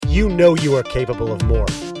You know you are capable of more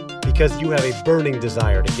because you have a burning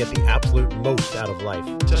desire to get the absolute most out of life,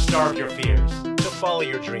 to starve your fears, to follow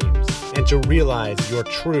your dreams, and to realize your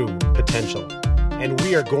true potential. And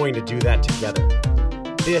we are going to do that together.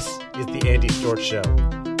 This is the Andy Storch Show.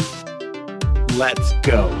 Let's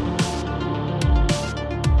go.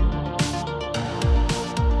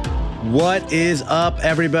 What is up,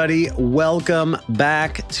 everybody? Welcome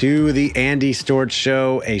back to the Andy Storch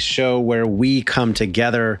Show, a show where we come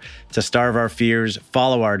together to starve our fears,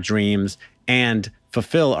 follow our dreams, and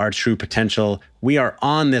fulfill our true potential. We are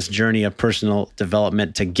on this journey of personal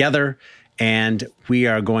development together, and we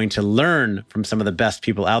are going to learn from some of the best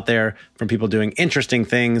people out there, from people doing interesting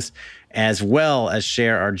things, as well as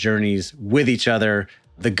share our journeys with each other,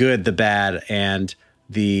 the good, the bad, and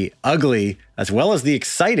the ugly, as well as the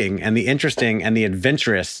exciting and the interesting and the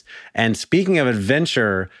adventurous. And speaking of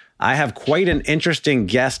adventure, I have quite an interesting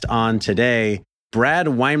guest on today. Brad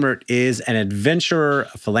Weimert is an adventurer,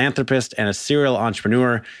 a philanthropist, and a serial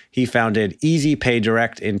entrepreneur. He founded Easy Pay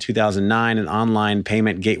Direct in 2009, an online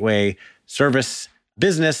payment gateway service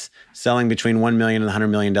business selling between $1 million and $100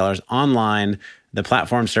 million online. The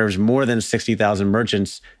platform serves more than 60,000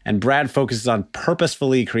 merchants, and Brad focuses on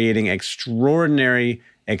purposefully creating extraordinary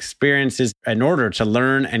experiences in order to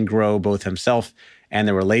learn and grow both himself and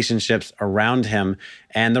the relationships around him.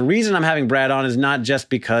 And the reason I'm having Brad on is not just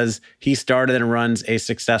because he started and runs a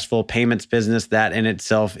successful payments business that in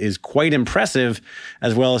itself is quite impressive,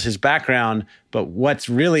 as well as his background. But what's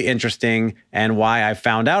really interesting and why I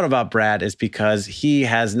found out about Brad is because he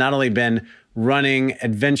has not only been running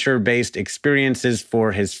adventure-based experiences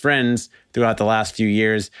for his friends throughout the last few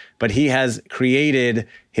years, but he has created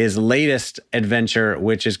his latest adventure,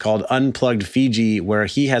 which is called Unplugged Fiji, where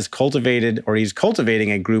he's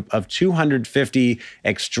cultivating a group of 250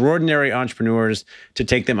 extraordinary entrepreneurs to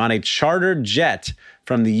take them on a chartered jet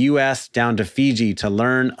from the US down to Fiji to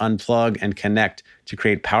learn, unplug, and connect to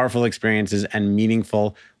create powerful experiences and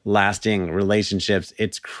meaningful, lasting relationships.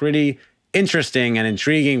 It's pretty interesting and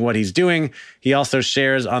intriguing what he's doing. He also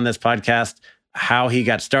shares on this podcast how he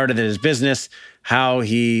got started in his business, how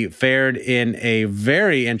he fared in a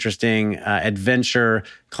very interesting adventure,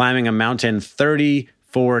 climbing a mountain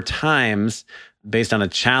 34 times based on a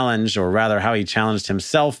challenge, or rather how he challenged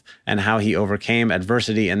himself and how he overcame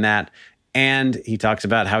adversity in that. And he talks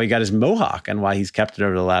about how he got his mohawk and why he's kept it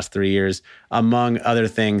over the last 3 years, among other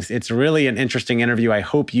things. It's really an interesting interview. I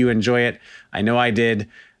hope you enjoy it. I know I did.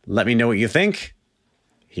 Let me know what you think.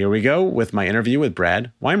 Here we go with my interview with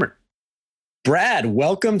Brad Weimert. Brad,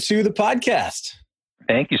 welcome to the podcast.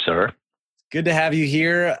 Thank you, sir. Good to have you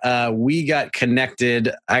here. We got connected.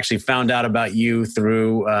 I actually found out about you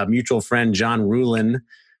through a mutual friend, John Ruhlin,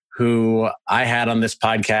 who I had on this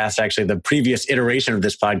podcast, actually the previous iteration of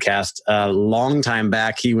this podcast, a long time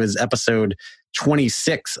back. He was episode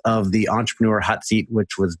 26 of the Entrepreneur Hot Seat,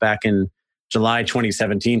 which was back in July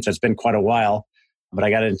 2017. So it's been quite a while. But I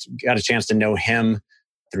got a chance to know him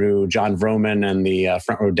through John Vroman and the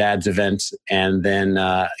Front Row Dads event. And then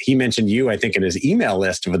he mentioned you, I think, in his email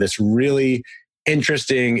list for this really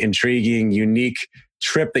interesting, intriguing, unique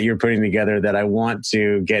trip that you're putting together that I want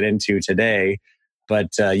to get into today.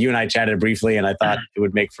 But you and I chatted briefly, and I thought it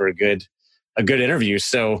would make for a good interview.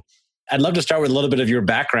 So I'd love to start with a little bit of your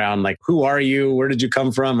background. Like, who are you? Where did you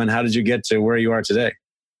come from? And how did you get to where you are today?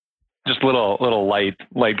 Just a little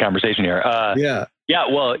light conversation here. Yeah.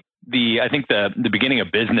 Well, I think the beginning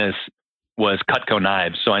of business was Cutco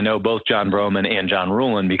knives. So I know both John Vroman and John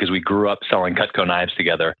Ruhlin because we grew up selling Cutco knives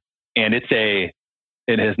together. And it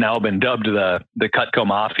has now been dubbed the Cutco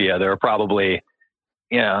Mafia. There are probably,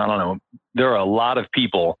 I don't know, there are a lot of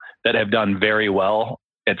people that have done very well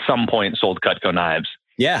at some point sold Cutco knives.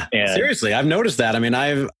 Yeah, seriously, I've noticed that. I mean,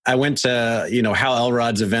 I went to Hal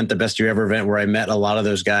Elrod's event, the Best Year Ever event, where I met a lot of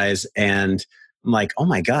those guys, and I'm like, oh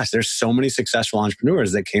my gosh, there's so many successful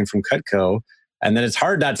entrepreneurs that came from Cutco. And then it's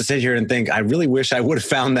hard not to sit here and think, I really wish I would have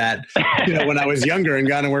found that, when I was younger and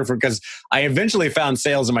gone to work because I eventually found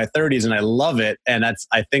sales in my 30s and I love it. And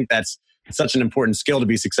I think that's such an important skill to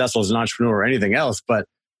be successful as an entrepreneur or anything else. But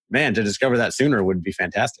man, to discover that sooner would be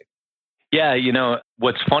fantastic. Yeah,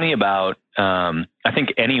 what's funny about, I think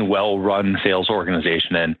any well-run sales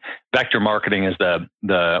organization, and Vector Marketing is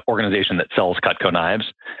the organization that sells Cutco knives.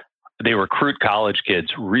 They recruit college kids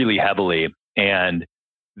really heavily, and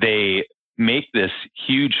they make this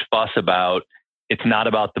huge fuss about, it's not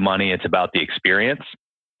about the money, it's about the experience.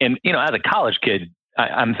 And, as a college kid,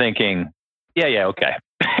 I'm thinking, yeah, okay.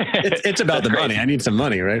 It's about the money. I need some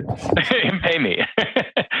money, right? Pay me.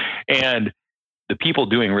 And the people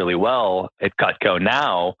doing really well at Cutco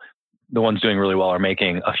now, the ones doing really well are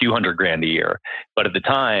making a few $100,000 a year. But at the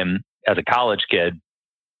time, as a college kid,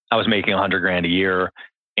 I was making $100,000 a year,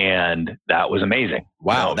 and that was amazing.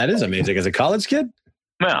 Wow, that is amazing as a college kid.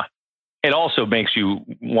 Yeah, it also makes you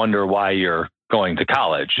wonder why you're going to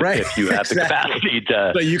college, right? If you have the capacity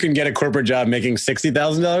to. So you can get a corporate job making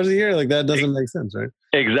 $60,000 a year, like that doesn't make sense, right?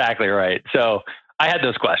 Exactly right. So I had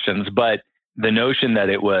those questions, but the notion that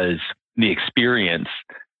it was the experience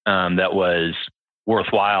that was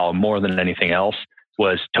worthwhile more than anything else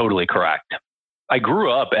was totally correct. I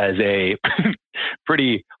grew up as a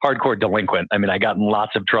pretty hardcore delinquent. I mean, I got in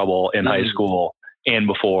lots of trouble in high school and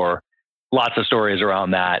before. Lots of stories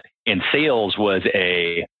around that. And sales was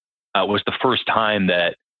the first time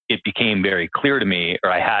that it became very clear to me,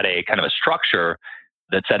 or I had a kind of a structure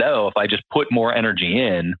that said, oh, if I just put more energy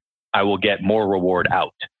in, I will get more reward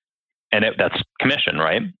out. And that's commission,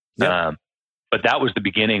 right? Yep. But that was the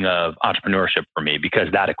beginning of entrepreneurship for me because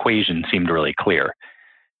that equation seemed really clear.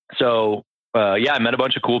 So I met a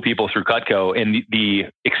bunch of cool people through Cutco, and the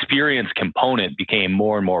experience component became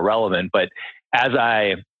more and more relevant. But as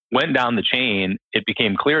I went down the chain, it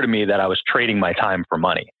became clear to me that I was trading my time for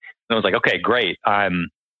money. And I was like, okay, great. I'm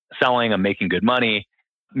selling, I'm making good money,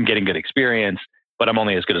 I'm getting good experience, but I'm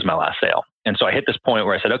only as good as my last sale. And so I hit this point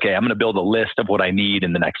where I said, okay, I'm going to build a list of what I need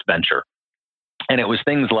in the next venture. And it was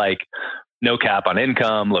things like no cap on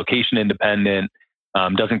income, location independent,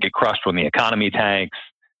 doesn't get crushed when the economy tanks,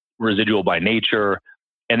 residual by nature.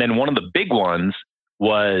 And then one of the big ones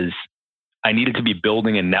was I needed to be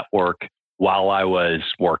building a network while I was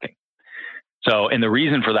working. So, and the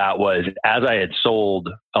reason for that was as I had sold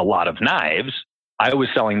a lot of knives, I was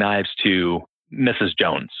selling knives to Mrs.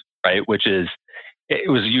 Jones, right? It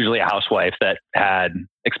was usually a housewife that had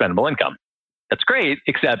expendable income. That's great,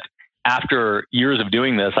 except after years of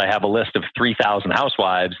doing this, I have a list of 3,000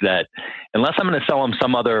 housewives that unless I'm going to sell them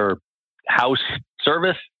some other house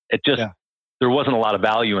service, there wasn't a lot of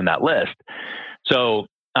value in that list. So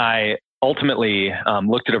I ultimately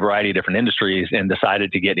looked at a variety of different industries and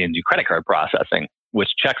decided to get into credit card processing, which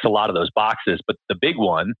checks a lot of those boxes. But the big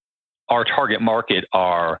one, our target market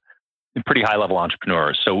are pretty high level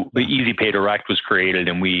entrepreneurs. So the Easy Pay Direct was created,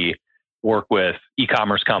 and we work with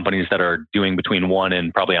e-commerce companies that are doing between 1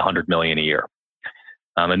 and probably 100 million a year.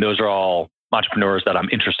 And those are all entrepreneurs that I'm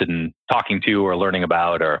interested in talking to or learning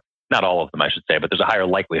about, or not all of them, I should say, but there's a higher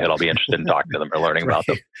likelihood I'll be interested in talking to them or learning about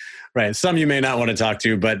them. Right. Some you may not want to talk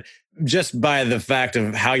to, but just by the fact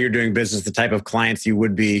of how you're doing business, the type of clients you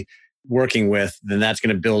would be working with, then that's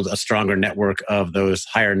going to build a stronger network of those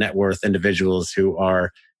higher net worth individuals who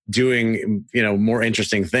are doing, more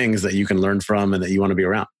interesting things that you can learn from and that you want to be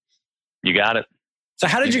around. You got it. So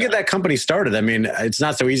how did you get that company started? I mean, it's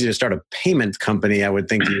not so easy to start a payment company. I would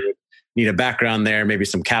think you would need a background there, maybe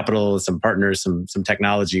some capital, some partners, some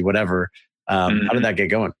technology, whatever. How did that get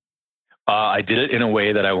going? I did it in a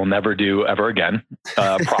way that I will never do ever again,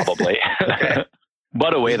 probably. Okay.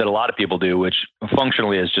 But a way that a lot of people do, which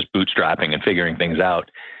functionally is just bootstrapping and figuring things out.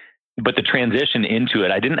 But the transition into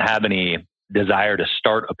it, I didn't have any desire to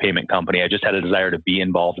start a payment company. I just had a desire to be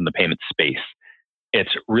involved in the payment space.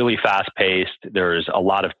 It's really fast paced. There's a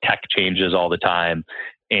lot of tech changes all the time,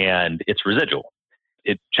 and it's residual.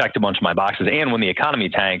 It checked a bunch of my boxes. And when the economy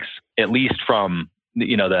tanks, at least from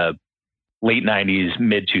the late 90s,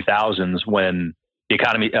 mid 2000s, when the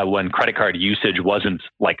economy, when credit card usage wasn't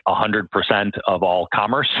like 100% of all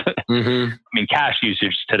commerce. Mm-hmm. I mean, cash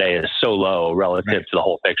usage today is so low relative to the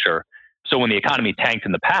whole picture. So when the economy tanked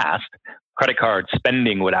in the past, credit card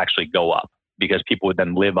spending would actually go up because people would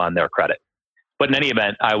then live on their credit. But in any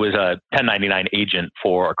event, I was a 1099 agent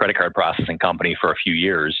for a credit card processing company for a few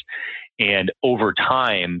years. And over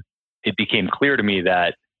time, it became clear to me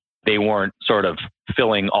that they weren't sort of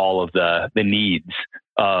filling all of the needs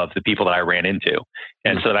of the people that I ran into.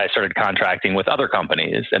 And so then I started contracting with other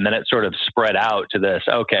companies. And then it sort of spread out to this,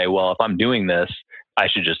 okay, well, if I'm doing this, I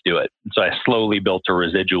should just do it. So I slowly built a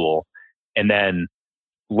residual and then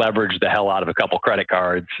leveraged the hell out of a couple credit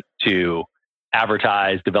cards to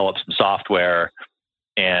advertise, develop some software,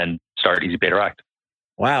 and start Easy Pay Direct.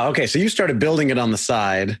 Wow. Okay. So you started building it on the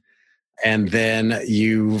side, and then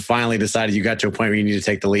you finally decided you got to a point where you need to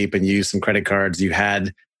take the leap and use some credit cards. You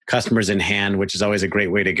had customers in hand, which is always a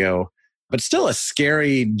great way to go, but still a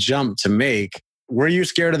scary jump to make. Were you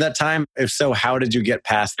scared at that time? If so, how did you get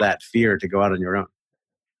past that fear to go out on your own?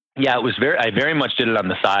 Yeah, I very much did it on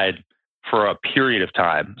the side for a period of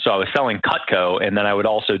time. So I was selling Cutco, and then I would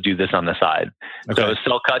also do this on the side. Okay. So I would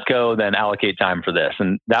sell Cutco, then allocate time for this.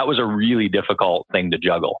 And that was a really difficult thing to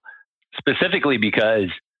juggle, specifically because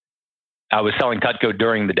I was selling Cutco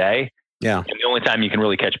during the day. Yeah. And the only time you can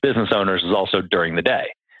really catch business owners is also during the day.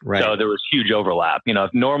 Right. So there was huge overlap.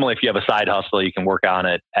 Normally if you have a side hustle, you can work on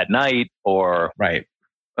it at night or right.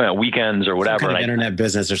 Weekends or whatever. Some kind of internet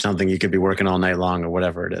business or something you could be working all night long or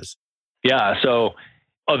whatever it is. Yeah. So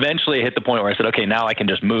eventually I hit the point where I said, okay, now I can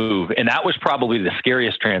just move. And that was probably the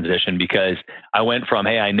scariest transition, because I went from,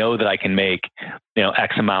 hey, I know that I can make,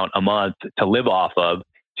 X amount a month to live off of,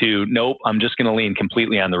 to nope, I'm just going to lean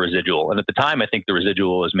completely on the residual. And at the time, I think the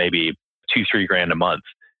residual was maybe $2,000-$3,000 a month.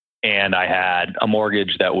 And I had a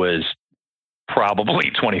mortgage that was probably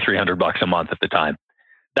 $2,300 a month at the time.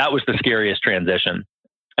 That was the scariest transition.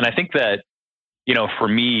 And I think that, for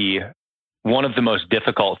me, one of the most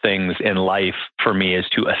difficult things in life for me is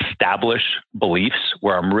to establish beliefs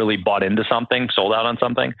where I'm really bought into something, sold out on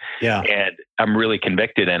something, and I'm really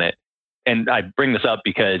convicted in it. And I bring this up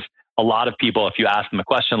because a lot of people, if you ask them a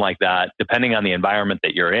question like that, depending on the environment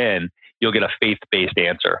that you're in, you'll get a faith-based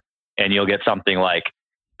answer, and you'll get something like,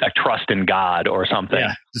 I trust in God or something.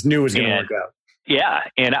 Yeah, just knew it was going to work out. Yeah.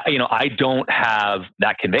 And, I don't have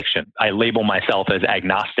that conviction. I label myself as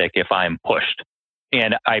agnostic if I'm pushed.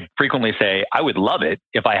 And I frequently say, I would love it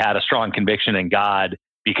if I had a strong conviction in God,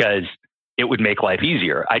 because it would make life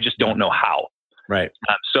easier. I just don't know how. Right.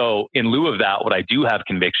 So in lieu of that, what I do have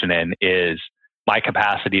conviction in is my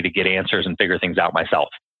capacity to get answers and figure things out myself.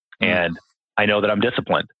 And I know that I'm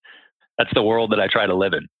disciplined. That's the world that I try to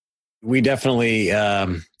live in. We definitely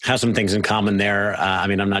have some things in common there.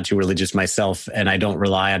 I'm not too religious myself, and I don't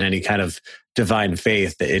rely on any kind of divine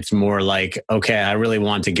faith. It's more like, okay, I really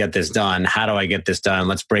want to get this done. How do I get this done?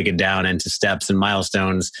 Let's break it down into steps and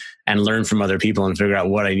milestones and learn from other people and figure out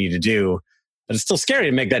what I need to do. But it's still scary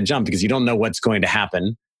to make that jump because you don't know what's going to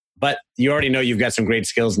happen. But you already know you've got some great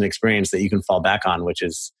skills and experience that you can fall back on, which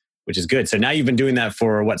is good. So now you've been doing that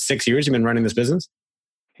for 6 years? You've been running this business?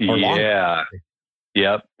 Or yeah. Longer?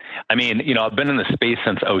 Yep. I've been in the space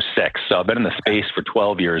since 2006. So I've been in the space for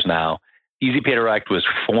 12 years now. Easy Pay Direct was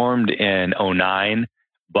formed in 2009,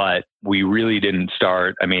 but we really didn't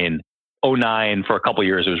start. 2009 for a couple of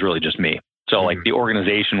years, it was really just me. So like the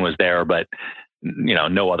organization was there, but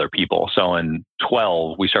no other people. So in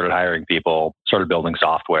 2012, we started hiring people, started building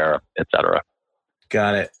software, et cetera.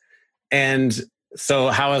 Got it. And so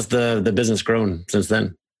how has the business grown since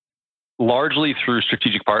then? Largely through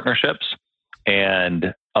strategic partnerships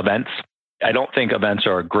and events. I don't think events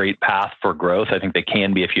are a great path for growth. I think they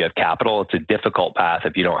can be if you have capital. It's a difficult path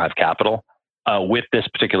if you don't have capital with this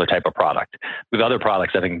particular type of product. With other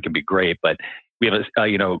products, I think it can be great, but we have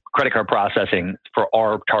credit card processing for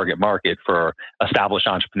our target market for established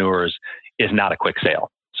entrepreneurs is not a quick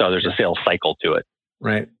sale. So there's a sales cycle to it.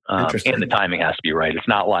 Right. And the timing has to be right. It's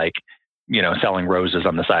not like, selling roses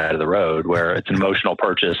on the side of the road where it's an emotional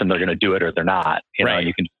purchase and they're going to do it or they're not.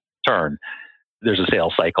 You can turn. There's a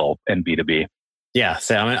sales cycle in B2B. Yeah.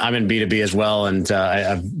 So I'm in B2B as well. And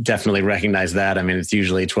I've definitely recognized that. It's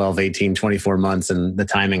usually 12, 18, 24 months and the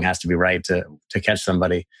timing has to be right to catch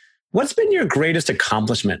somebody. What's been your greatest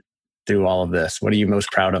accomplishment through all of this? What are you most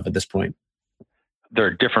proud of at this point? There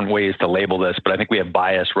are different ways to label this, but I think we have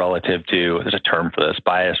bias relative to, there's a term for this,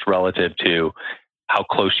 bias relative to how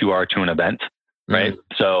close you are to an event, right?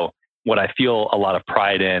 So what I feel a lot of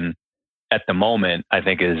pride in at the moment, I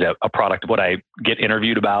think is a product of what I get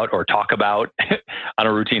interviewed about or talk about on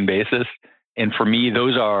a routine basis. And for me,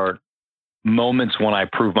 those are moments when I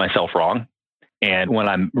prove myself wrong and when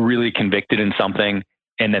I'm really convicted in something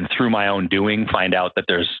and then through my own doing, find out that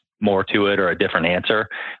there's more to it or a different answer,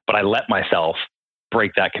 but I let myself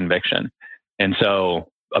break that conviction. And so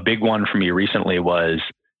a big one for me recently was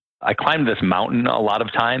I climbed this mountain a lot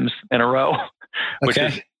of times in a row, which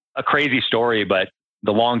is a crazy story, but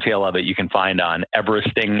the long tail of it you can find on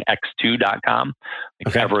everestingx2.com.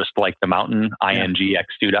 Everest like the mountain,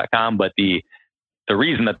 ingx2.com. But the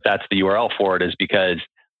reason that that's the URL for it is because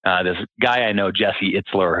this guy I know, Jesse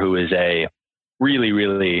Itzler, who is a really,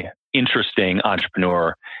 really interesting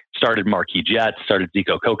entrepreneur, started Marquis Jets, started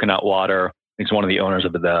Zico Coconut Water. He's one of the owners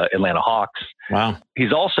of the Atlanta Hawks. Wow.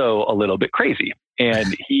 He's also a little bit crazy.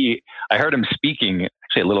 And I heard him speaking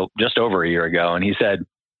actually just over a year ago. And he said,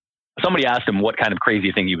 somebody asked him what kind of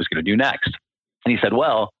crazy thing he was going to do next. And he said,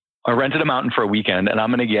 well, I rented a mountain for a weekend and I'm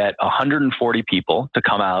going to get 140 people to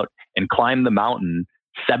come out and climb the mountain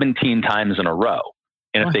 17 times in a row.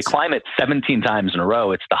 And if they climb it 17 times in a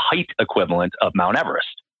row, it's the height equivalent of Mount Everest.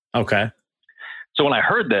 Okay. So when I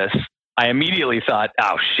heard this, I immediately thought,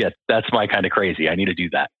 oh shit, that's my kind of crazy. I need to do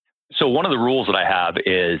that. So one of the rules that I have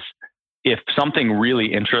is if something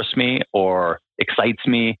really interests me or excites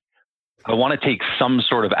me, I want to take some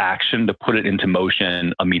sort of action to put it into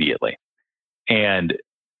motion immediately. And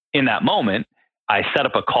in that moment, I set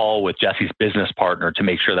up a call with Jesse's business partner to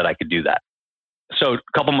make sure that I could do that. so a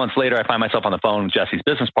couple months later, I find myself on the phone with Jesse's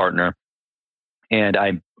business partner, and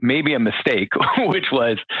I made a mistake, which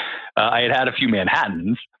was I had a few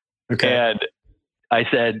Manhattans. Okay. And I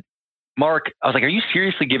said, Mark, I was like, are you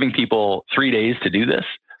seriously giving people 3 days to do this?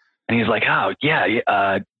 And he's like, oh, yeah.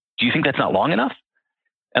 Do you think that's not long enough?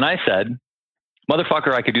 And I said,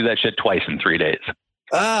 motherfucker, I could do that shit twice in 3 days.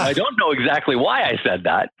 I don't know exactly why I said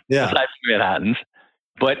that. Yeah. Aside from Manhattans.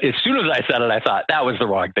 But as soon as I said it, I thought that was the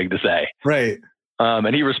wrong thing to say. Right.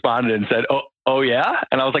 And he responded and said, oh yeah?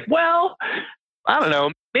 And I was like, well, I don't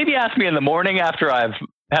know. Maybe ask me in the morning after I've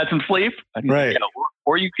had some sleep. Right.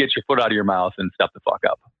 Or you get your foot out of your mouth and step the fuck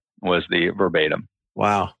up, was the verbatim.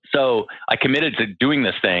 Wow. So I committed to doing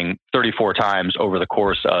this thing 34 times over the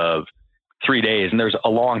course of 3 days. And there's a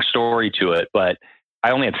long story to it, but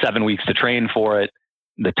I only had 7 weeks to train for it.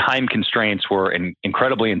 The time constraints were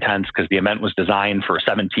incredibly intense because the event was designed for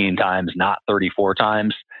 17 times, not 34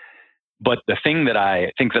 times. But the thing that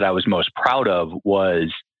I think that I was most proud of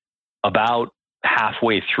was about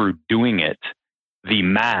halfway through doing it, the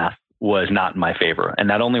math was not in my favor. And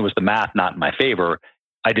not only was the math not in my favor,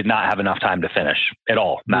 I did not have enough time to finish at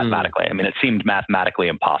all mathematically. I mean, it seemed mathematically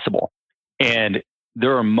impossible. And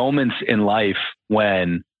there are moments in life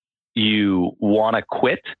when you want to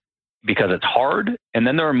quit because it's hard. And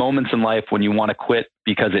then there are moments in life when you want to quit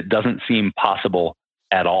because it doesn't seem possible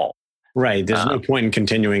at all. Right. There's no point in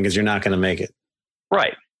continuing because you're not going to make it.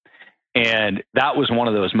 Right. And that was one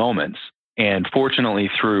of those moments. And fortunately,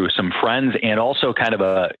 through some friends and also kind of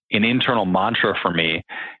an internal mantra for me,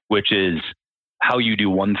 which is how you do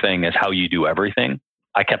one thing is how you do everything,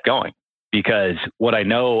 I kept going because what I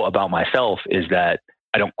know about myself is that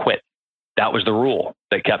I don't quit. That was the rule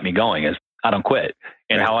that kept me going, is I don't quit.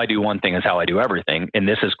 And how I do one thing is how I do everything. And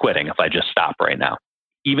this is quitting if I just stop right now,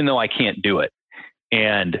 even though I can't do it.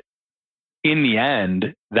 And in the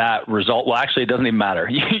end, that result, well, actually, it doesn't even matter.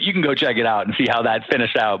 You can go check it out and see how that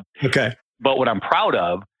finished out. Okay. But what I'm proud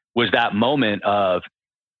of was that moment of,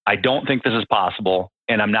 I don't think this is possible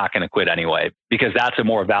and I'm not going to quit anyway, because that's a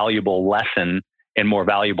more valuable lesson and more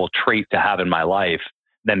valuable trait to have in my life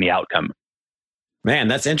than the outcome. Man,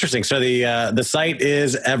 that's interesting. So the site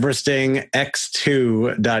is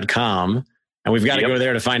everestingx2.com, and we've got to go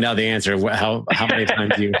there to find out the answer. How many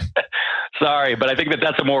times you... Sorry, but I think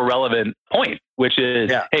that's a more relevant point, which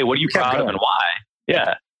is, hey, what are you proud of and why?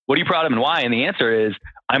 Yeah. What are you proud of and why? And the answer is,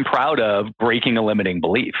 I'm proud of breaking a limiting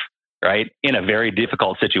belief, right? In a very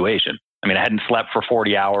difficult situation. I mean, I hadn't slept for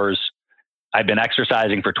 40 hours. I'd been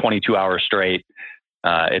exercising for 22 hours straight,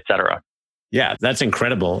 et cetera. Yeah, that's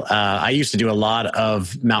incredible. I used to do a lot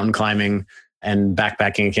of mountain climbing and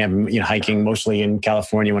backpacking and camping, hiking, mostly in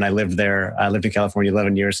California when I lived there. I lived in California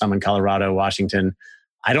 11 years, some in Colorado, Washington.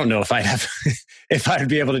 I don't know if if I'd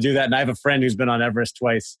be able to do that. And I have a friend who's been on Everest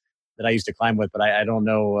twice that I used to climb with, but I don't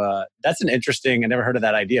know. That's an interesting, I never heard of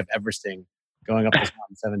that idea of Everesting, going up this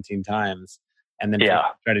mountain 17 times and then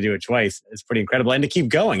try to do it twice. It's pretty incredible. And to keep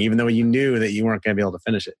going, even though you knew that you weren't going to be able to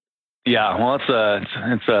finish it. Yeah, well,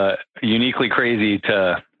 it's uniquely crazy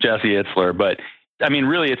to Jesse Itzler, but I mean,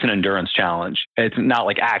 really, it's an endurance challenge. It's not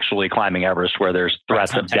like actually climbing Everest where there's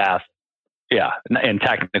threats of death. Yeah, and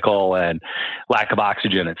technical and lack of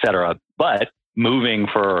oxygen, et cetera. But moving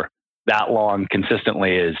for that long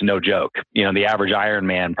consistently is no joke. The average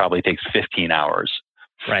Ironman probably takes 15 hours.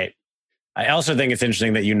 Right. I also think it's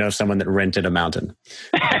interesting that you know someone that rented a mountain.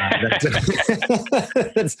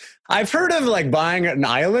 I've heard of like buying an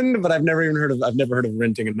island, but I've never heard of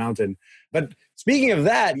renting a mountain. But speaking of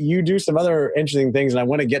that, you do some other interesting things, and I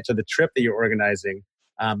want to get to the trip that you're organizing.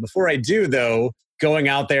 Before I do, though, going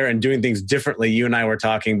out there and doing things differently. You and I were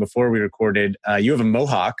talking before we recorded. You have a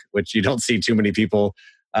mohawk, which you don't see too many people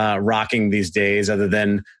rocking these days, other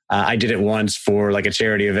than I did it once for like a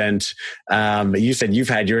charity event. You said you've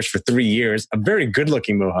had yours for 3 years. A very good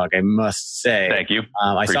looking mohawk, I must say. Thank you.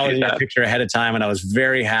 I saw it in your picture ahead of time, and I was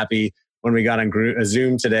very happy when we got on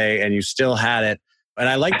Zoom today and you still had it. And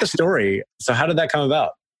I like the story. So how did that come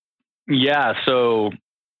about? Yeah. So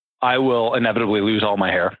I will inevitably lose all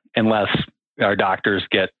my hair unless our doctors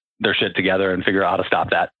get their shit together and figure out how to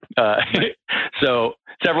stop that. So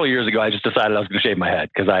several years ago, I just decided I was going to shave my head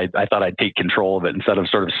because I thought I'd take control of it instead of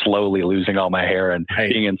sort of slowly losing all my hair and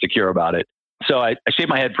being insecure about it. So I shaved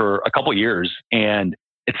my head for a couple of years. And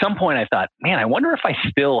at some point I thought, man, I wonder if I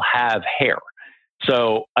still have hair.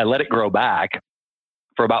 So I let it grow back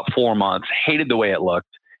for about 4 months, hated the way it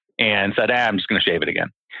looked, and said, I'm just going to shave it again.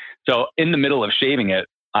 So in the middle of shaving it,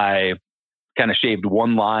 I kind of shaved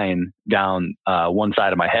one line down one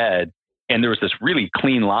side of my head, and there was this really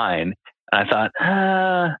clean line. And I thought,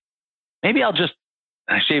 maybe I'll just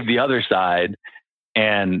shave the other side,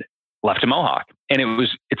 and left a mohawk. And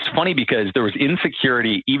it's funny because there was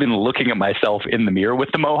insecurity even looking at myself in the mirror with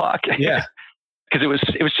the mohawk. Yeah. Because it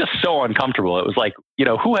was just so uncomfortable. It was like,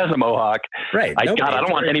 who has a mohawk? Right. I don't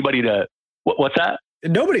want anybody to, what's that?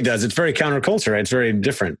 Nobody does. It's very counterculture. Right? It's very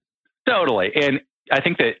different. Totally. And I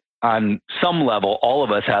think that on some level, all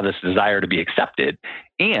of us have this desire to be accepted,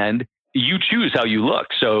 and you choose how you look.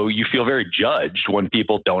 So you feel very judged when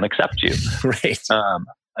people don't accept you. Right.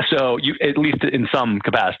 So you, at least in some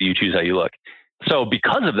capacity, you choose how you look. So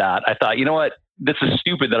because of that, I thought, you know what, this is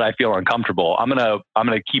stupid that I feel uncomfortable. I'm going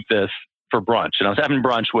to keep this for brunch. And I was having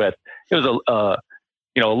brunch with, it was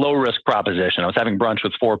a low risk proposition. I was having brunch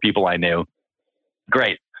with 4 people I knew.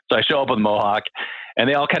 Great. So I show up with a mohawk and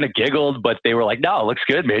they all kind of giggled, but they were like, no, it looks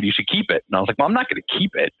good, man. You should keep it. And I was like, well, I'm not going to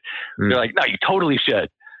keep it. They're like, no, you totally should.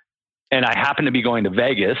 And I happened to be going to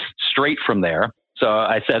Vegas straight from there. So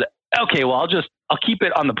I said, okay, well, I'll keep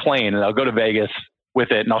it on the plane and I'll go to Vegas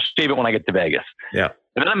with it and I'll shave it when I get to Vegas. Yeah.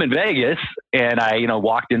 And then I'm in Vegas and I,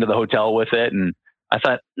 walked into the hotel with it and I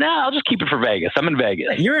thought, I'll just keep it for Vegas. I'm in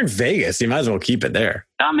Vegas. You're in Vegas. You might as well keep it there.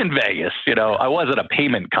 I'm in Vegas. I was at a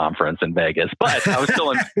payment conference in Vegas, but I was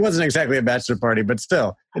still in. It wasn't exactly a bachelor party, but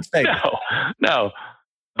still, it's Vegas. No.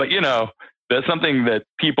 But that's something that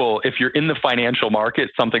people, if you're in the financial market,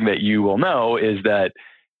 something that you will know is that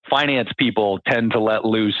finance people tend to let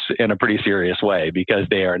loose in a pretty serious way because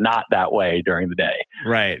they are not that way during the day.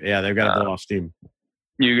 Right. Yeah. They've got to blow off steam.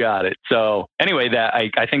 You got it. So anyway, that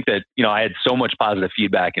I think that, I had so much positive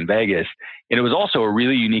feedback in Vegas, and it was also a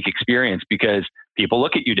really unique experience because people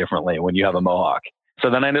look at you differently when you have a mohawk.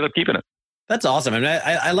 So then I ended up keeping it. That's awesome. I mean,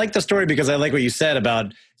 I like the story because I like what you said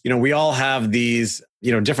about, we all have these,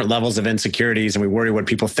 different levels of insecurities and we worry what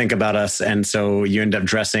people think about us. And so you end up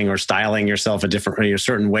dressing or styling yourself a different,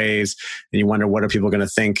 certain ways. And you wonder, what are people going to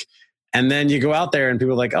think? And then you go out there and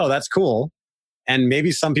people are like, oh, that's cool. And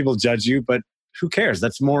maybe some people judge you, but who cares?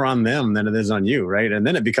 That's more on them than it is on you, right? And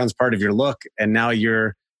then it becomes part of your look, and now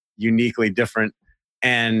you're uniquely different.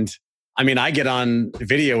 And I mean, I get on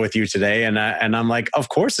video with you today, and I'm like, of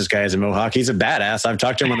course, this guy has a mohawk. He's a badass. I've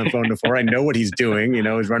talked to him on the phone before. I know what he's doing.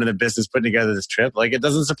 He's running the business, putting together this trip. Like, it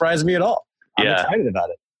doesn't surprise me at all. I'm excited about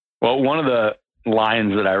it. Well, one of the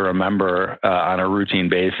lines that I remember on a routine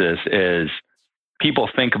basis is, people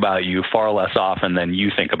think about you far less often than you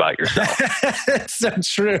think about yourself. It's so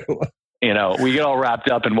true. We get all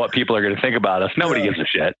wrapped up in what people are going to think about us. Nobody gives a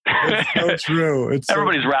shit. It's so true.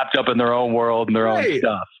 Everybody's wrapped up in their own world and their own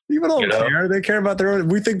stuff. People don't care. They care about their own.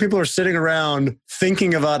 We think people are sitting around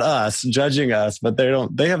thinking about us, judging us, but they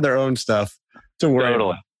don't. They have their own stuff to worry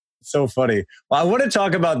about. It's so funny. Well, I want to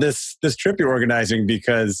talk about this trip you're organizing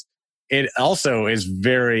because it also is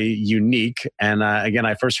very unique. And again,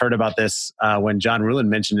 I first heard about this when John Ruhlin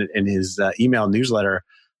mentioned it in his email newsletter.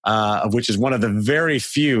 Of which is one of the very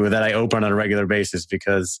few that I open on a regular basis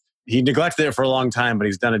because he neglected it for a long time, but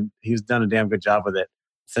he's done a damn good job with it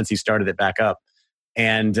since he started it back up.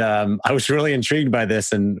 And I was really intrigued by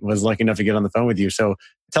this and was lucky enough to get on the phone with you. So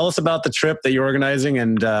tell us about the trip that you're organizing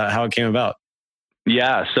and how it came about.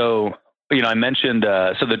 Yeah. So, I mentioned,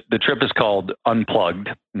 so the trip is called Unplugged.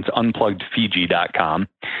 It's unpluggedfiji.com.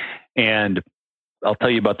 And I'll tell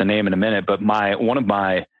you about the name in a minute, but one of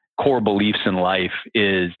my core beliefs in life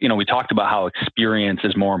is, we talked about how experience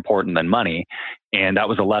is more important than money. And that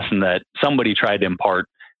was a lesson that somebody tried to impart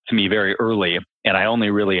to me very early. And I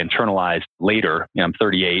only really internalized later. I'm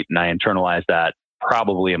 38 and I internalized that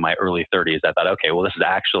probably in my early 30s. I thought, okay, well, this is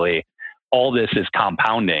actually, all this is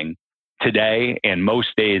compounding today and most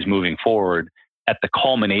days moving forward at the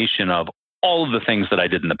culmination of all of the things that I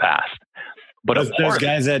did in the past. But those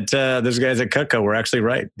guys at Cutco were actually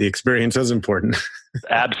right. The experience is important.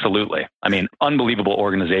 Absolutely. I mean, unbelievable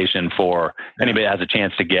organization for anybody that has a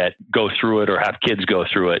chance to go through it or have kids go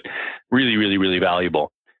through it. Really, really, really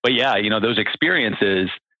valuable. But yeah, those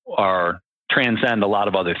experiences transcend a lot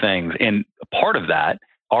of other things. And part of that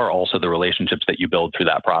are also the relationships that you build through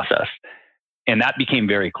that process. And that became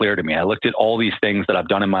very clear to me. I looked at all these things that I've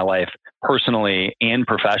done in my life personally and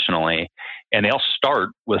professionally, and they all start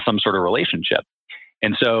with some sort of relationship.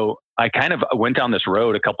 And so I kind of went down this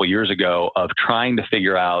road a couple of years ago of trying to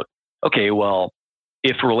figure out, okay, well,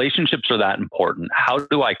 if relationships are that important, how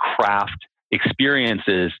do I craft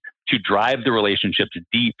experiences to drive the relationships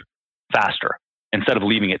deep faster instead of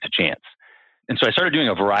leaving it to chance? And so I started doing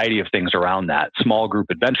a variety of things around that. Small group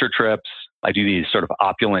adventure trips. I do these sort of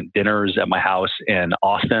opulent dinners at my house in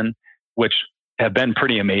Austin, which have been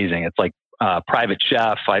pretty amazing. It's like private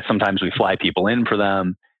chef. Sometimes we fly people in for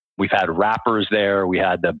them. We've had rappers there. We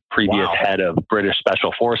had the previous head of British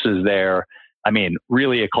Special Forces there. I mean,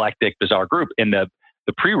 really eclectic, bizarre group. And the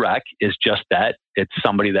prereq is just that it's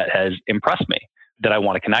somebody that has impressed me. that I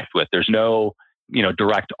want to connect with. There's no,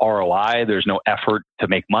 direct ROI. There's no effort to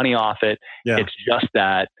make money off it. Yeah. It's just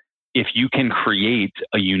that if you can create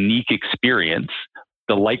a unique experience,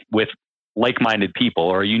 with like-minded people,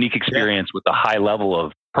 or a unique experience with a high level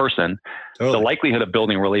of person, the likelihood of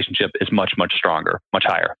building a relationship is much, much stronger, much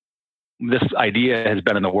higher. This idea has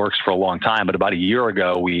been in the works for a long time, but about a year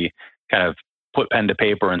ago, we kind of put pen to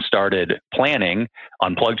paper and started planning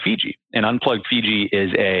Unplugged Fiji. And Unplugged Fiji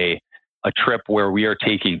is a trip where we are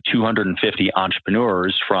taking 250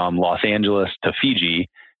 entrepreneurs from Los Angeles to Fiji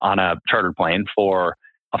on a chartered plane for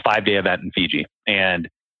a 5-day event in Fiji. And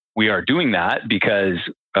we are doing that because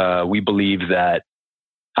we believe that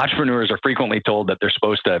entrepreneurs are frequently told that they're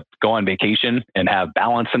supposed to go on vacation and have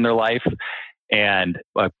balance in their life. And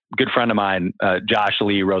a good friend of mine, Josh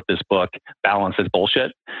Lee, wrote this book, Balance is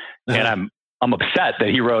Bullshit. And I'm upset that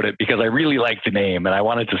he wrote it because I really liked the name and I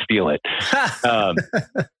wanted to steal it.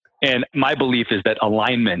 And my belief is that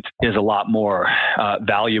alignment is a lot more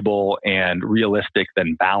valuable and realistic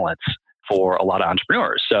than balance for a lot of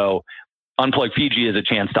entrepreneurs. So Unplugged Fiji is a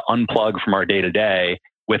chance to unplug from our day-to-day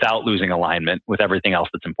without losing alignment with everything else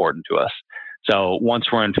that's important to us. So once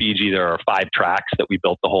we're in Fiji, there are 5 tracks that we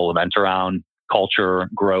built the whole event around: culture,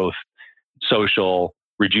 growth, social,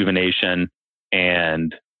 rejuvenation,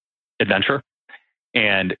 and adventure.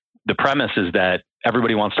 And the premise is that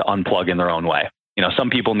everybody wants to unplug in their own way.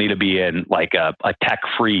 Some people need to be in like a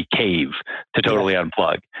tech-free cave to totally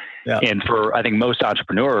unplug. Yeah. And for, I think, most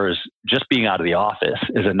entrepreneurs, just being out of the office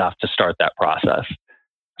is enough to start that process.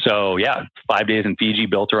 So 5 days in Fiji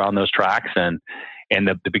built around those tracks. And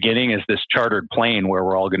the beginning is this chartered plane where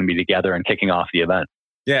we're all going to be together and kicking off the event.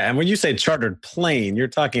 Yeah. And when you say chartered plane, you're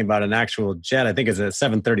talking about an actual jet. I think it's a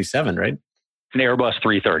 737, right? An Airbus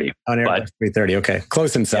 330. Oh, an Airbus 330. Okay.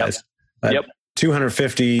 Close in size. Yep.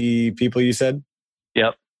 250 people, you said?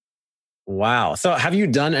 Yep. Wow. So have you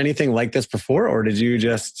done anything like this before, or did you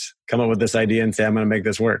just come up with this idea and say, I'm going to make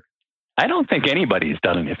this work? I don't think anybody's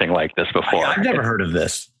done anything like this before. I've never heard of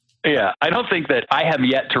this. Yeah. I don't think that I have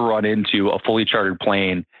yet to run into a fully chartered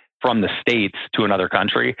plane from the States to another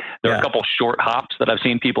country. There are a couple short hops that I've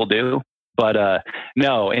seen people do, but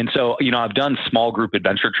no. And so, I've done small group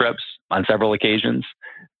adventure trips on several occasions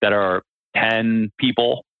that are 10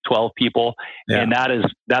 people, 12 people. Yeah. And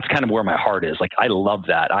that's kind of where my heart is. Like, I love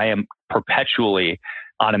that. I am perpetually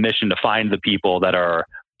on a mission to find the people that are,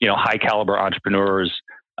 high caliber entrepreneurs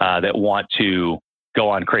that want to go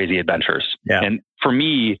on crazy adventures. Yeah. And for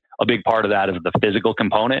me, a big part of that is the physical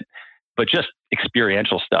component, but just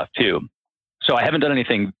experiential stuff too. So I haven't done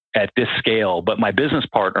anything at this scale, but my business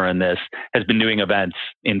partner in this has been doing events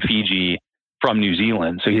in Fiji from New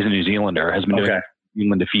Zealand. So he's a New Zealander, has been doing New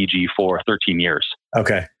Zealand to Fiji for 13 years.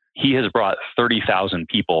 Okay. He has brought 30,000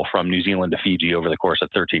 people from New Zealand to Fiji over the course of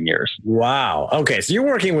 13 years. Wow. Okay. So you're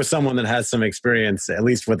working with someone that has some experience, at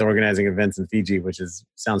least with organizing events in Fiji, which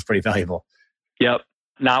sounds pretty valuable. Yep.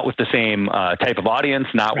 Not with the same type of audience,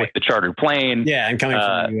 not with the chartered plane. Yeah. And coming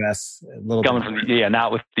from the U.S.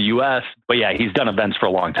 Not with the U.S. But he's done events for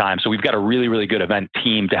a long time. So we've got a really, really good event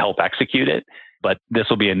team to help execute it. But this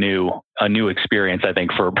will be a new experience, I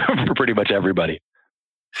think, for pretty much everybody.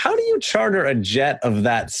 How do you charter a jet of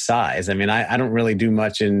that size? I mean, I don't really do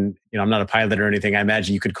much I'm not a pilot or anything. I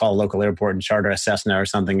imagine you could call a local airport and charter a Cessna or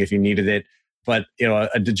something if you needed it. But,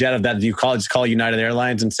 a jet of that, do you just call United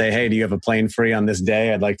Airlines and say, hey, do you have a plane free on this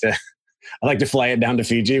day? I'd like to fly it down to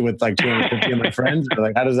Fiji with like 250 of my friends. Or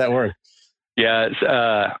like, how does that work? Yeah,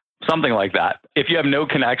 something like that. If you have no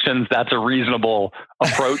connections, that's a reasonable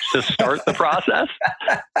approach to start the process.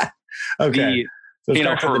 Okay. So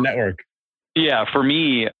start with the network. Yeah, for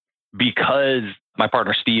me, because my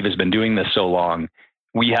partner Steve has been doing this so long,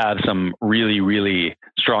 we have some really, really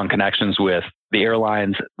strong connections with the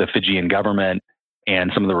airlines, the Fijian government,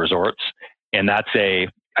 and some of the resorts. And had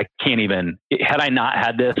I not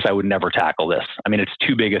had this, I would never tackle this. I mean, it's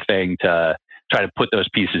too big a thing to try to put those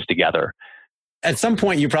pieces together. At some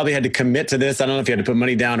point, you probably had to commit to this. I don't know if you had to put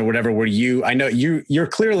money down or whatever. I know you're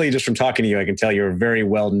clearly, just from talking to you, I can tell you're a very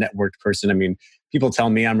well networked person. I mean, people tell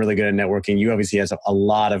me I'm really good at networking. You obviously have a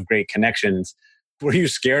lot of great connections. Were you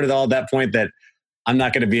scared at all at that point that I'm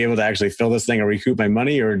not going to be able to actually fill this thing or recoup my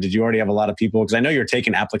money? Or did you already have a lot of people? Because I know you're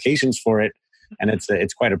taking applications for it and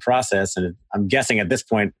it's quite a process. And I'm guessing at this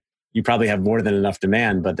point, you probably have more than enough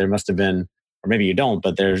demand, but there must have been, or maybe you don't,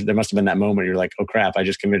 but there must have been that moment you're like, oh crap, I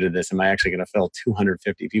just committed to this. Am I actually going to fill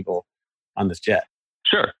 250 people on this jet?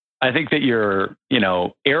 Sure. I think that you're,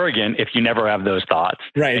 arrogant if you never have those thoughts.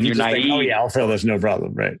 Right. And you're naive. Like, oh yeah, I'll fill this, no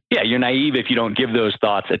problem. Right. Yeah. You're naive if you don't give those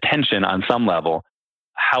thoughts attention on some level.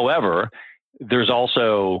 However, there's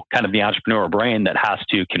also kind of the entrepreneur brain that has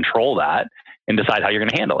to control that and decide how you're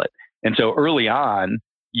going to handle it. And so early on,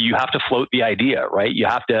 you have to float the idea, right? You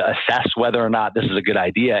have to assess whether or not this is a good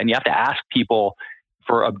idea. And you have to ask people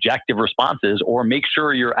for objective responses, or make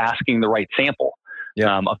sure you're asking the right sample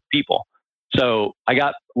of people. So I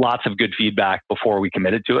got lots of good feedback before we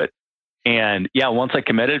committed to it. And yeah, once I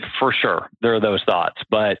committed, for sure, there are those thoughts.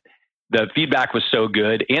 But the feedback was so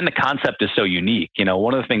good, and the concept is so unique. You know,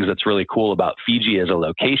 one of the things that's really cool about Fiji as a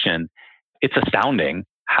location, it's astounding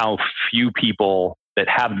how few people that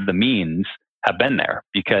have the means have been there,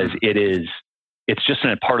 because it's just in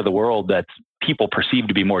a part of the world that people perceive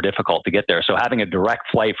to be more difficult to get there. So having a direct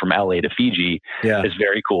flight from LA to Fiji is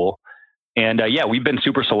very cool. And we've been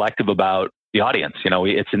super selective about the audience. You know,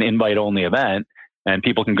 it's an invite only event, and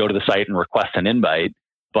people can go to the site and request an invite,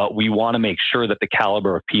 but we want to make sure that the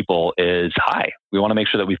caliber of people is high. We want to make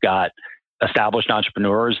sure that we've got established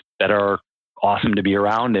entrepreneurs that are awesome to be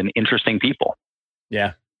around and interesting people.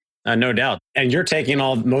 Yeah. No doubt. And you're taking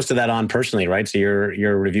most of that on personally, right? So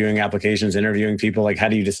you're reviewing applications, interviewing people. Like, how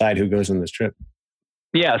do you decide who goes on this trip?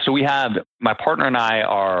 Yeah. So we have, my partner and I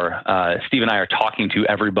are, Steve and I are talking to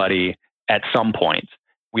everybody at some point.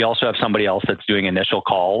 We also have somebody else that's doing initial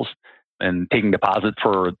calls and taking deposits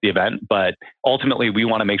for the event. But ultimately, we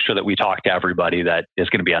want to make sure that we talk to everybody that is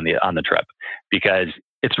going to be on the trip, because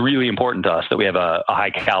it's really important to us that we have a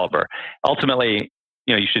high caliber. Ultimately,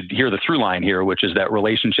 you know, you should hear the through line here, which is that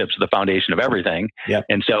relationships are the foundation of everything. Yep.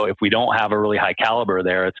 And so if we don't have a really high caliber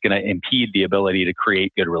there, it's going to impede the ability to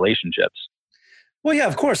create good relationships. Well, yeah,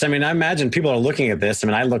 of course. I mean, I imagine people are looking at this. I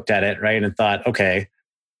mean, I looked at it, right, and thought, okay,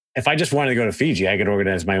 if I just wanted to go to Fiji, I could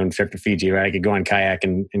organize my own trip to Fiji, right? I could go on kayak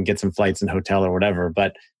and get some flights and hotel or whatever.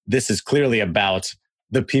 But this is clearly about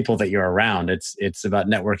the people that you're around. It's about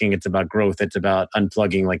networking. It's about growth. It's about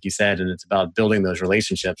unplugging, like you said, and it's about building those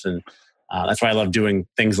relationships. And that's why I love doing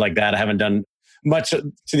things like that. I haven't done much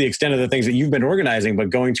to the extent of the things that you've been organizing, but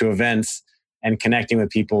going to events and connecting with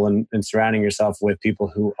people and surrounding yourself with people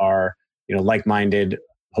who are, you know, like-minded,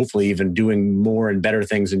 hopefully even doing more and better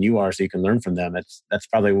things than you are, so you can learn from them. That's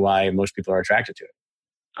probably why most people are attracted to it.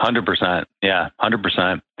 100%. Yeah,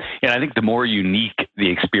 100%. And I think the more unique the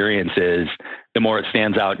experience is, the more it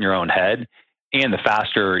stands out in your own head, and the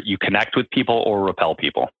faster you connect with people or repel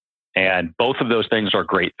people. And both of those things are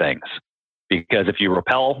great things. Because if you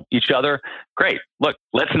repel each other, great. Look,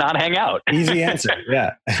 let's not hang out. Easy answer.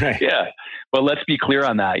 Yeah. Yeah. But let's be clear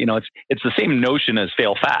on that. You know, it's the same notion as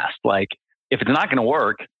fail fast. Like, if it's not going to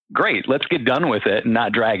work, great. Let's get done with it and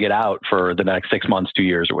not drag it out for the next 6 months, 2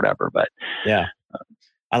 years or whatever. But yeah,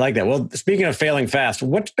 I like that. Well, speaking of failing fast,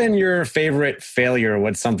 what's been your favorite failure?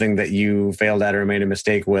 What's something that you failed at or made a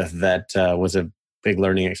mistake with that was a big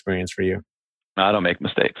learning experience for you? I don't make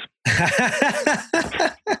mistakes.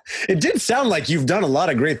 It did sound like you've done a lot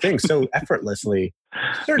of great things so effortlessly.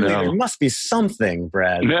 Certainly, there must be something,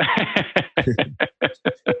 Brad.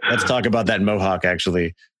 Let's talk about that mohawk,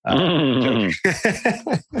 actually.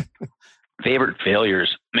 Favorite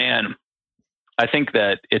failures. Man, I think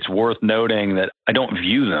that it's worth noting that I don't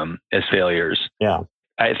view them as failures. Yeah.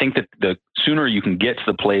 I think that the sooner you can get to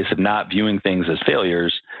the place of not viewing things as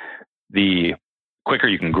failures, the quicker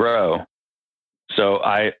you can grow. So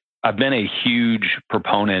I've been a huge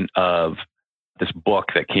proponent of this book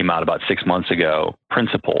that came out about 6 months ago,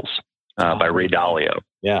 Principles, by Ray Dalio.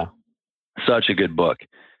 Yeah. Such a good book.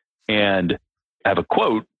 And I have a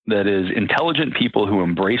quote that is, intelligent people who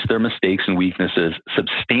embrace their mistakes and weaknesses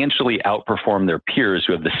substantially outperform their peers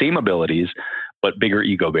who have the same abilities, but bigger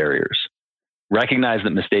ego barriers. Recognize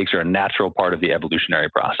that mistakes are a natural part of the evolutionary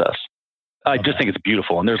process. I just think it's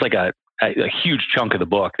beautiful. And there's like a huge chunk of the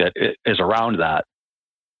book that is around that,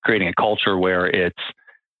 creating a culture where it's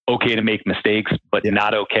okay to make mistakes, but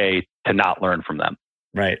not okay to not learn from them.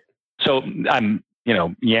 Right. So I'm,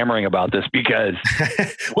 yammering about this because...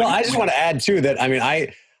 Well, I just want to add too that, I mean,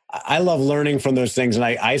 I love learning from those things. And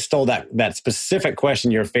I stole that specific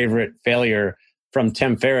question, your favorite failure, from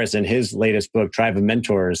Tim Ferriss in his latest book, Tribe of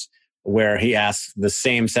Mentors, where he asks the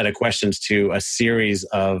same set of questions to a series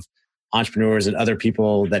of entrepreneurs and other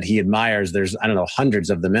people that he admires. There's, hundreds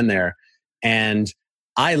of them in there. And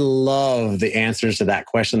I love the answers to that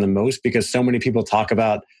question the most, because so many people talk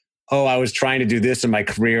about, oh, I was trying to do this in my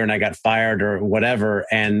career and I got fired or whatever,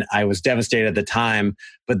 and I was devastated at the time.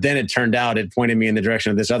 But then it turned out it pointed me in the direction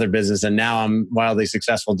of this other business, and now I'm wildly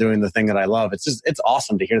successful doing the thing that I love. It's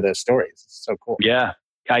awesome to hear those stories. It's so cool. Yeah.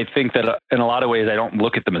 I think that in a lot of ways, I don't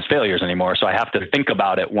look at them as failures anymore. So I have to think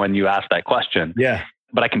about it when you ask that question. Yeah.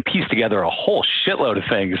 But I can piece together a whole shitload of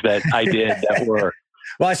things that I did that were...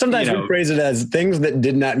 Well, I sometimes rephrase it as things that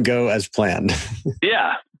did not go as planned.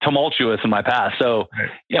 Yeah. Tumultuous in my past. So,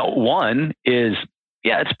 one is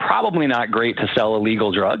Yeah, it's probably not great to sell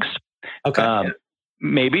illegal drugs. Okay.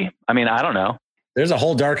 Maybe. I mean, I don't know. There's a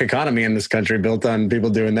whole dark economy in this country built on people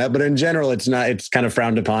doing that. But in general, it's not, it's kind of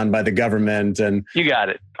frowned upon by the government. And you got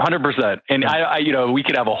it. 100%. And I we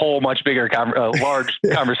could have a whole much bigger, large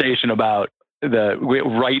conversation about the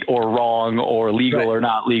right or wrong or legal or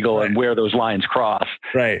not legal and where those lines cross.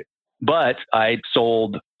 Right. But I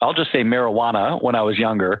sold, I'll just say marijuana when I was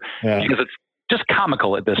younger, because it's just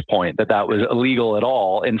comical at this point that was illegal at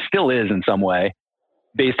all, and still is in some way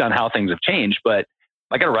based on how things have changed. But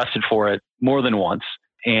I got arrested for it more than once,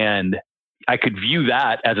 and I could view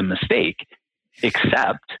that as a mistake,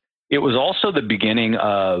 except it was also the beginning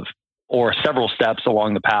of, or several steps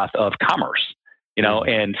along the path of commerce,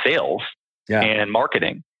 and sales and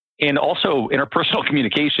marketing. And also interpersonal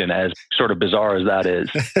communication, as sort of bizarre as that is.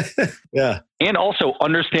 And also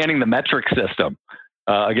understanding the metric system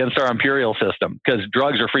against our imperial system, because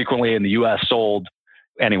drugs are frequently in the U.S. sold.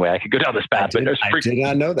 Anyway, I could go down this path. I did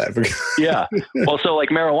not know that. Yeah. Well, so like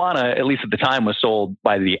marijuana, at least at the time, was sold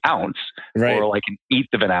by the ounce, or like an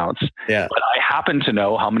eighth of an ounce. Yeah. But I happen to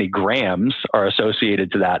know how many grams are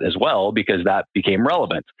associated to that as well, because that became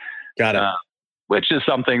relevant. Got it. Which is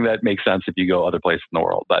something that makes sense if you go other places in the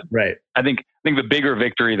world. But I think the bigger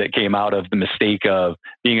victory that came out of the mistake of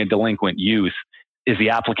being a delinquent youth is the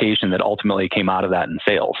application that ultimately came out of that in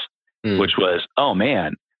sales, which was, oh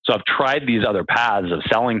man, so I've tried these other paths of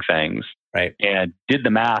selling things and did the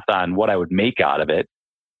math on what I would make out of it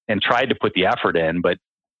and tried to put the effort in, but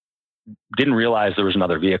didn't realize there was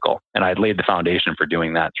another vehicle. And I'd laid the foundation for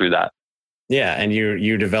doing that through that. Yeah. And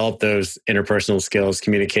you developed those interpersonal skills,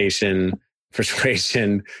 communication,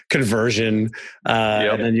 persuasion, conversion,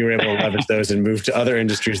 and then you were able to leverage those and move to other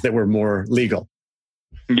industries that were more legal.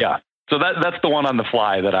 Yeah. So that's the one on the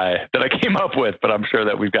fly that I came up with, but I'm sure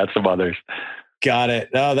that we've got some others. Got it.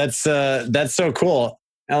 Oh, that's so cool.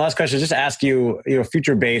 Now, last question, just to ask you,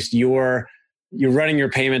 future based, you're running your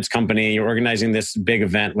payments company, you're organizing this big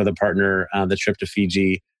event with a partner, the trip to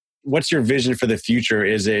Fiji. What's your vision for the future?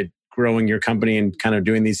 Is it growing your company and kind of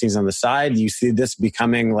doing these things on the side? Do you see this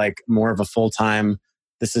becoming like more of a full-time,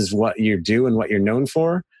 this is what you do and what you're known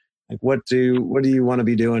for? Like what do you want to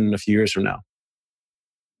be doing a few years from now?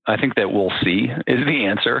 I think that we'll see is the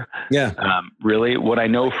answer. Yeah. Really, what I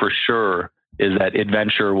know for sure is that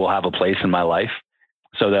adventure will have a place in my life.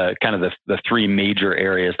 So the three major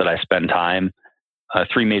areas that I spend time,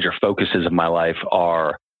 three major focuses of my life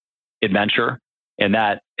are adventure. And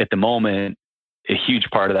that at the moment, a huge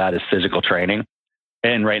part of that is physical training.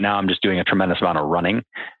 And right now I'm just doing a tremendous amount of running.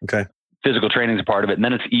 Okay. Physical training is a part of it. And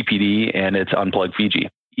then it's EPD and it's Unplug Fiji.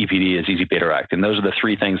 EPD is Easy Pay Direct. And those are the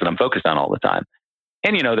three things that I'm focused on all the time.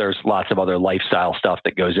 And, there's lots of other lifestyle stuff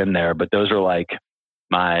that goes in there, but those are like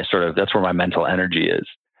that's where my mental energy is.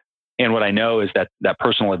 And what I know is that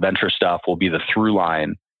personal adventure stuff will be the through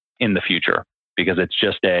line in the future, because it's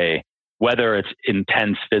just whether it's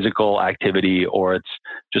intense physical activity or it's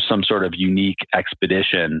just some sort of unique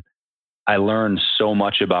expedition, I learn so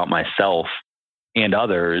much about myself and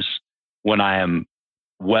others when I am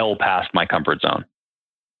well past my comfort zone.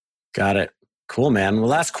 Got it. Cool, man. Well,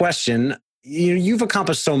 last question. You've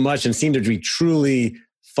accomplished so much and seem to be truly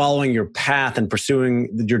following your path and pursuing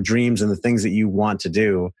your dreams and the things that you want to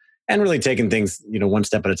do, and really taking things, one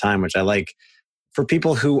step at a time, which I like. For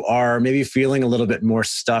people who are maybe feeling a little bit more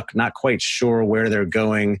stuck, not quite sure where they're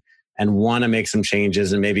going, and want to make some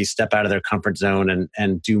changes and maybe step out of their comfort zone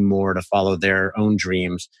and do more to follow their own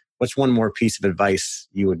dreams, what's one more piece of advice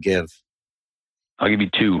you would give? I'll give you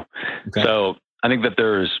two. Okay. So I think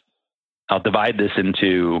that I'll divide this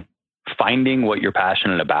into finding what you're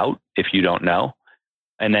passionate about if you don't know,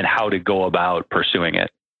 and then how to go about pursuing it.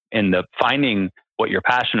 And the finding what you're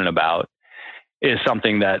passionate about is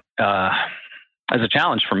something that is a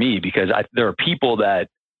challenge for me, because there are people that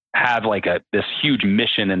have like this huge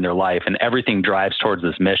mission in their life and everything drives towards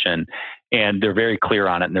this mission and they're very clear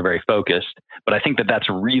on it and they're very focused. But I think that that's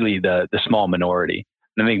really the small minority.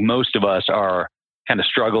 And I think most of us are kind of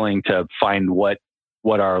struggling to find what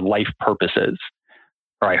our life purpose is.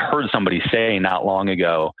 Or I heard somebody say not long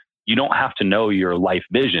ago, you don't have to know your life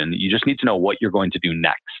vision. You just need to know what you're going to do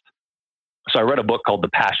next. So I read a book called The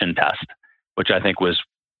Passion Test, which I think was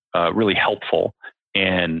really helpful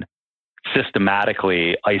in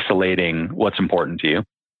systematically isolating what's important to you.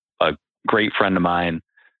 A great friend of mine,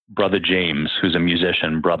 Brother James, who's a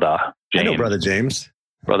musician, Brother James. I know Brother James.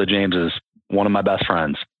 Brother James is one of my best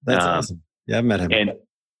friends. That's awesome. Yeah, I've met him. And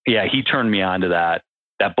yeah, he turned me on to that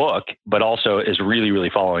book, but also is really,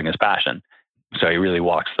 really following his passion. So he really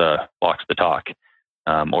walks the talk,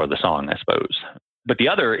 or the song, I suppose. But the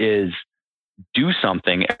other is do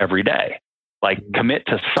something every day. Like commit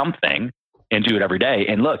to something and do it every day.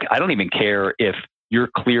 And look, I don't even care if you're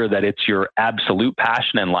clear that it's your absolute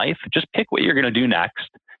passion in life. Just pick what you're going to do next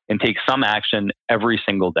and take some action every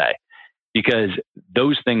single day, because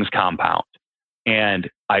those things compound. And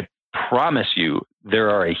I promise you, there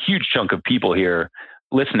are a huge chunk of people here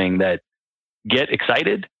listening that get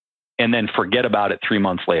excited and then forget about it 3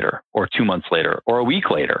 months later or 2 months later or a week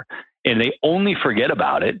later. And they only forget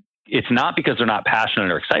about it. It's not because they're not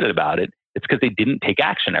passionate or excited about it. It's because they didn't take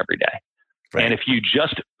action every day. Right. And if you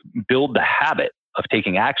just build the habit of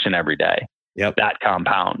taking action every day, that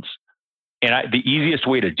compounds. And the easiest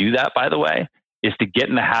way to do that, by the way, is to get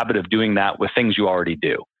in the habit of doing that with things you already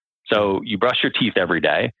do. So you brush your teeth every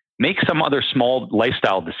day, make some other small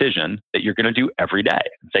lifestyle decision that you're going to do every day.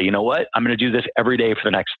 Say, you know what? I'm going to do this every day for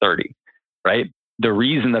the next 30, right? The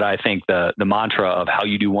reason that I think the mantra of how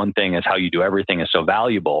you do one thing is how you do everything is so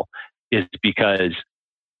valuable is because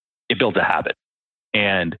it builds a habit.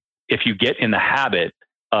 And if you get in the habit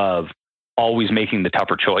of always making the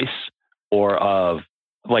tougher choice, or of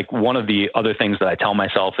like, one of the other things that I tell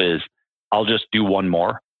myself is I'll just do one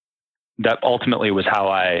more. That ultimately was how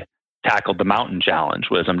I tackled the mountain challenge,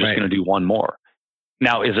 was I'm just going to do one more.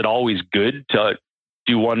 Now, is it always good to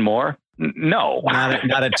do one more? No.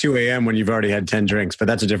 Not at 2 a.m. when you've already had 10 drinks, but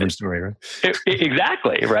that's a different story, right?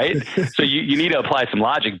 Exactly, right? So you need to apply some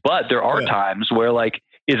logic, but there are times where, like,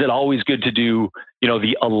 is it always good to do,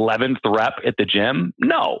 the 11th rep at the gym?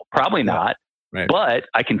 No, probably not. Right. But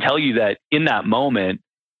I can tell you that in that moment,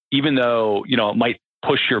 even though, it might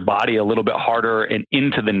push your body a little bit harder and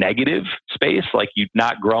into the negative space, like you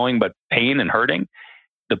not growing, but pain and hurting,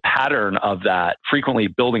 the pattern of that frequently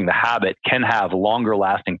building the habit can have longer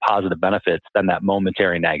lasting positive benefits than that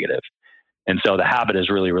momentary negative. And so the habit is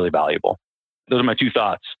really, really valuable. Those are my two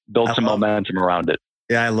thoughts. Build some momentum around it.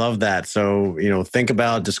 Yeah, I love that. So, think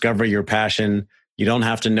about, discover your passion. You don't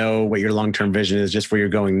have to know what your long-term vision is, just where you're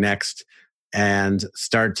going next, and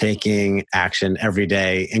start taking action every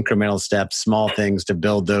day, incremental steps, small things to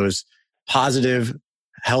build those positive,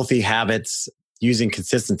 healthy habits using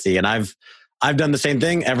consistency. And I've done the same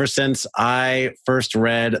thing ever since I first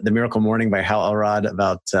read The Miracle Morning by Hal Elrod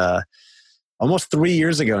about almost 3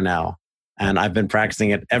 years ago now. And I've been practicing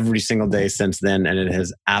it every single day since then. And it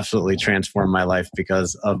has absolutely transformed my life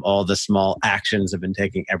because of all the small actions I've been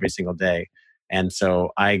taking every single day. And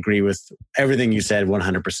so I agree with everything you said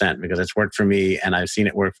 100%, because it's worked for me and I've seen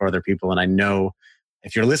it work for other people. And I know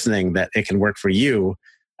if you're listening that it can work for you.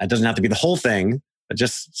 It doesn't have to be the whole thing, but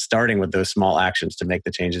just starting with those small actions to make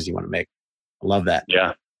the changes you want to make. I love that.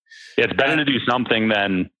 Yeah. It's better to do something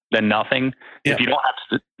than nothing. Yeah. If you don't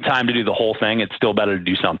have time to do the whole thing, it's still better to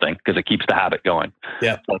do something because it keeps the habit going.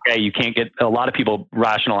 Yeah. Okay. You can't a lot of people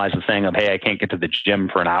rationalize the thing of, hey, I can't get to the gym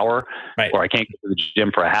for an hour, or I can't get to the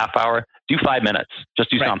gym for a half hour. Do 5 minutes. Just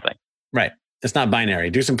do something. Right. It's not binary.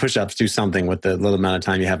 Do some push-ups, do something with the little amount of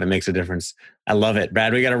time you have. It makes a difference. I love it.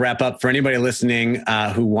 Brad, we got to wrap up. For anybody listening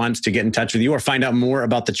who wants to get in touch with you or find out more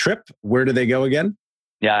about the trip, where do they go again?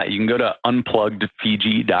 Yeah, you can go to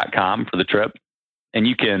unpluggedfiji.com for the trip. And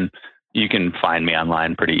you can find me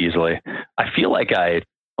online pretty easily. I feel like I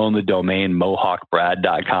own the domain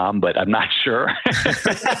mohawkbrad.com, but I'm not sure.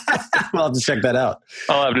 I'll have to check that out.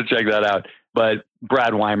 I'll have to check that out. But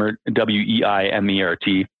Brad Weimert,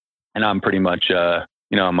 Weimert. And I'm pretty much,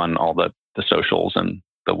 I'm on all the socials and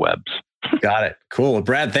the webs. Got it. Cool. Well,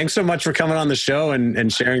 Brad, thanks so much for coming on the show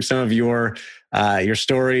and sharing some of your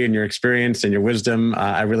story and your experience and your wisdom.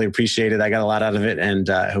 I really appreciate it. I got a lot out of it, and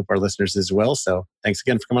I hope our listeners as well. So thanks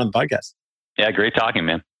again for coming on the podcast. Yeah, great talking,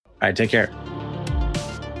 man. All right, take care.